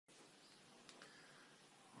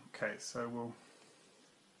Okay, so we'll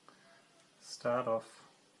start off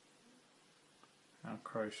our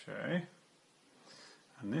crochet,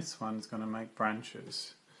 and this one's going to make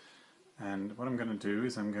branches. And what I'm going to do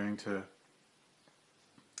is I'm going to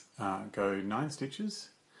go 9 stitches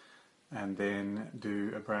and then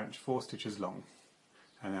do a branch 4 stitches long,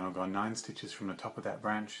 and then I'll go 9 stitches from the top of that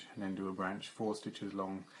branch and then do a branch 4 stitches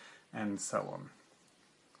long, and so on.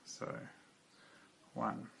 So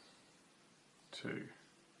 1, 2,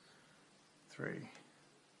 3,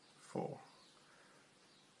 4,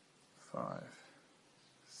 5,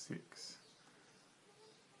 6,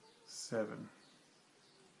 7,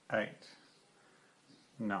 8,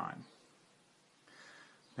 9.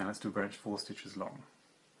 Now let's do a branch 4 stitches long.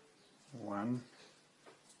 1,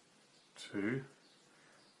 2,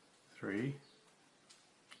 3,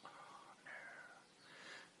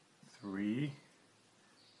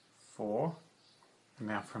 4, and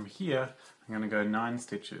now from here I'm going to go 9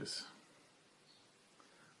 stitches.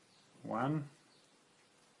 1,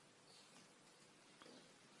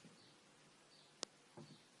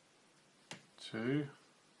 2,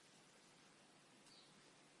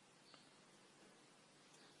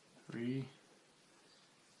 3,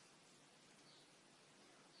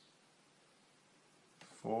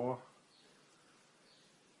 4,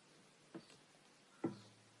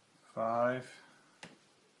 5,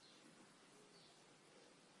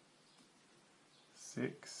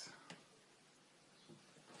 6,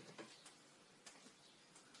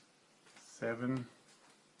 7,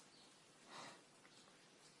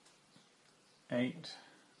 8,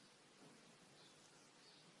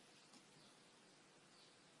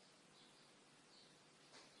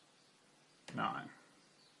 9.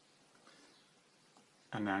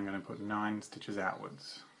 And now I'm going to put 9 stitches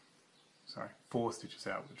outwards. Sorry, 4 stitches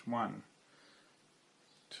outwards. 1,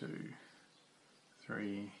 2,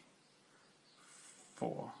 3,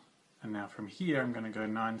 4. And now from here I'm going to go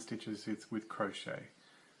 9 stitches with crochet.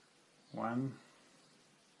 1,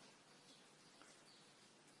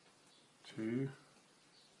 2,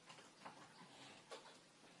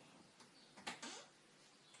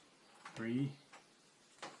 3,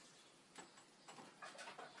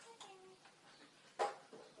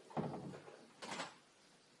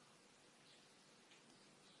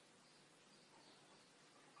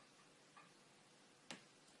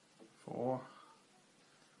 4,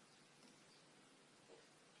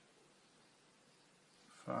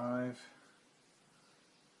 5,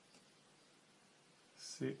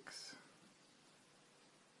 6,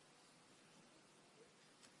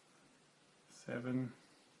 7,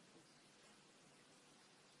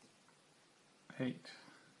 8,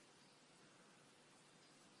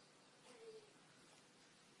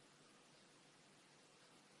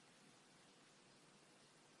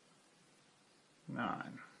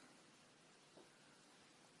 9.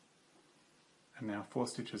 And now 4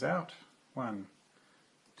 stitches out. 1,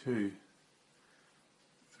 2,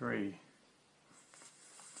 3,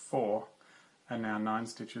 4, and now 9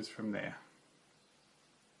 stitches from there.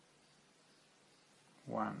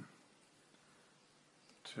 1,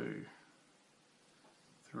 2,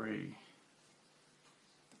 3,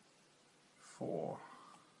 4,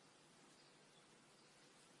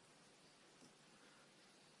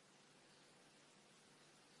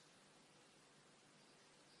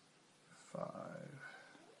 5,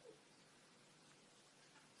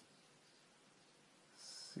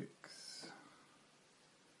 6,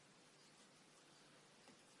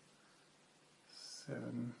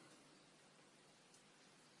 7,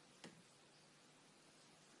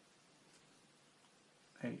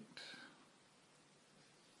 8,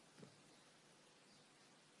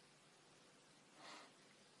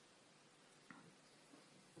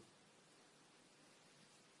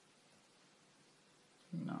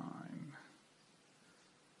 9,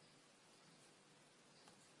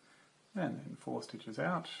 and then 4 stitches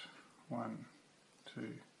out. 1,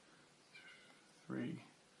 2, 3,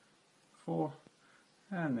 4,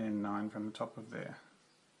 and then 9 from the top of there.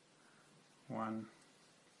 1,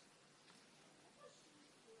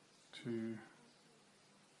 2,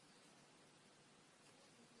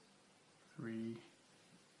 3,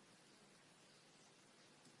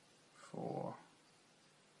 4,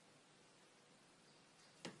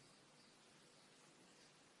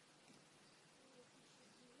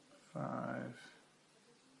 5,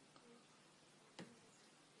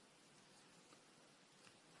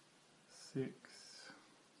 6,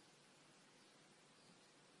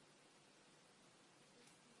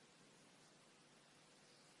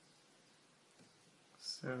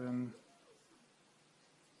 7, 8,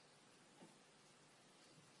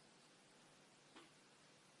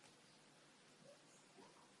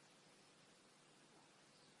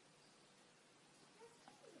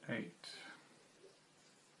 8,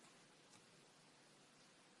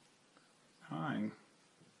 9.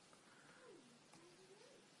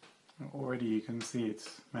 Already you can see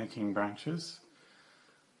it's making branches.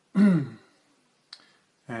 And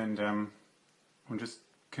we'll just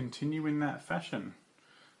continue in that fashion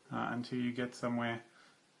until you get somewhere,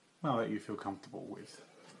 well, that you feel comfortable with.